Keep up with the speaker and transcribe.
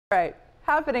Right,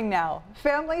 happening now.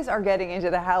 Families are getting into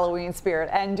the Halloween spirit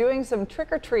and doing some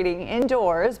trick-or-treating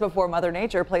indoors before Mother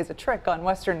Nature plays a trick on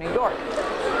western New York.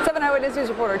 7 Eyewitness News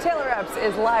reporter Taylor Epps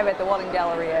is live at the Walden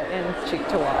Galleria in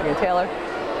Cheektowaga. Taylor.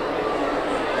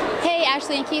 Hey,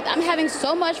 Ashley and Keith, I'm having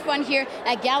so much fun here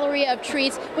at Galleria of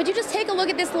Treats. Would you just take a look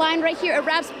at this line right here? It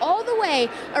wraps all the way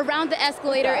around the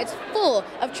escalator. It's full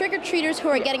of trick-or-treaters who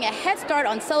are getting a head start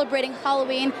on celebrating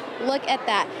Halloween. Look at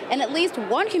that. And at least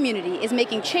one community is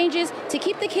making changes to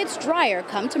keep the kids drier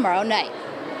come tomorrow night.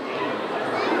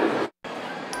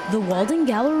 The Walden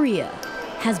Galleria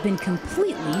has been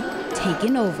completely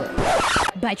taken over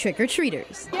by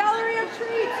trick-or-treaters. Galleria of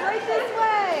Treats, right this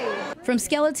way! From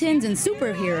skeletons and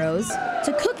superheroes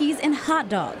to cookies and hot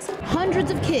dogs,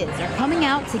 hundreds of kids are coming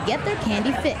out to get their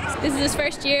candy fix. This is his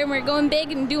first year and we're going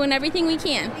big and doing everything we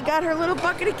can. We got her little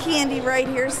bucket of candy right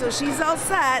here, so she's all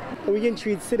set. Are we getting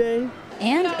treats today?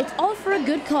 And it's all for a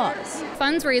good cause.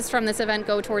 Funds raised from this event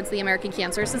go towards the American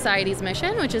Cancer Society's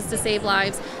mission, which is to save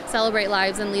lives, celebrate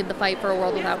lives, and lead the fight for a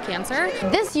world without cancer.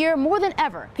 This year, more than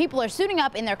ever, people are suiting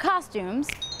up in their costumes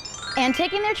and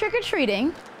taking their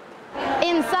trick-or-treating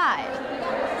inside.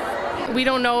 We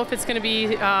don't know if it's going to be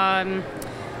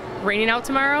raining out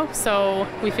tomorrow, so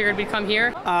we figured we'd come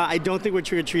here. I don't think we're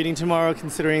trick-or-treating tomorrow,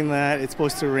 considering that it's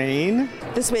supposed to rain.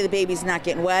 This way the baby's not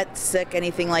getting wet, sick,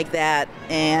 anything like that,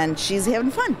 and she's having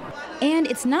fun. And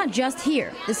it's not just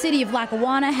here. The city of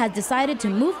Lackawanna has decided to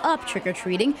move up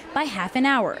trick-or-treating by half an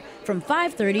hour, from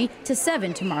 5:30 to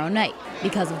 7 tomorrow night,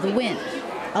 because of the wind.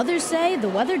 Others say the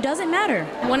weather doesn't matter.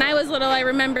 When I was little, I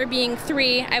remember being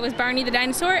 3. I was Barney the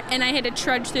dinosaur and I had to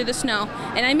trudge through the snow,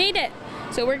 and I made it.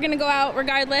 So we're gonna go out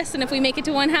regardless, and if we make it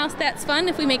to one house, that's fun.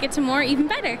 If we make it to more, even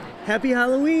better. Happy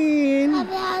Halloween!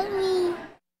 Happy Halloween!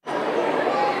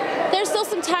 There's still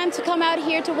some time to come out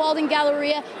here to Walden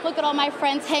Galleria. Look at all my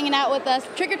friends hanging out with us.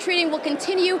 Trick-or-treating will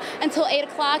continue until 8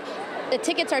 o'clock. The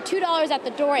tickets are $2 at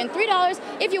the door and $3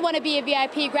 if you want to be a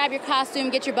VIP. Grab your costume,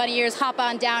 get your bunny ears, hop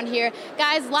on down here.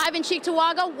 Guys, live in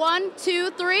Cheektowaga, 1,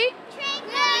 2, 3.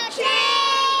 Trick-or-treat!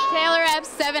 Taylor Epps,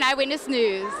 7 Eyewitness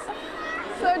News.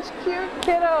 Such cute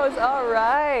kiddos, all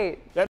right.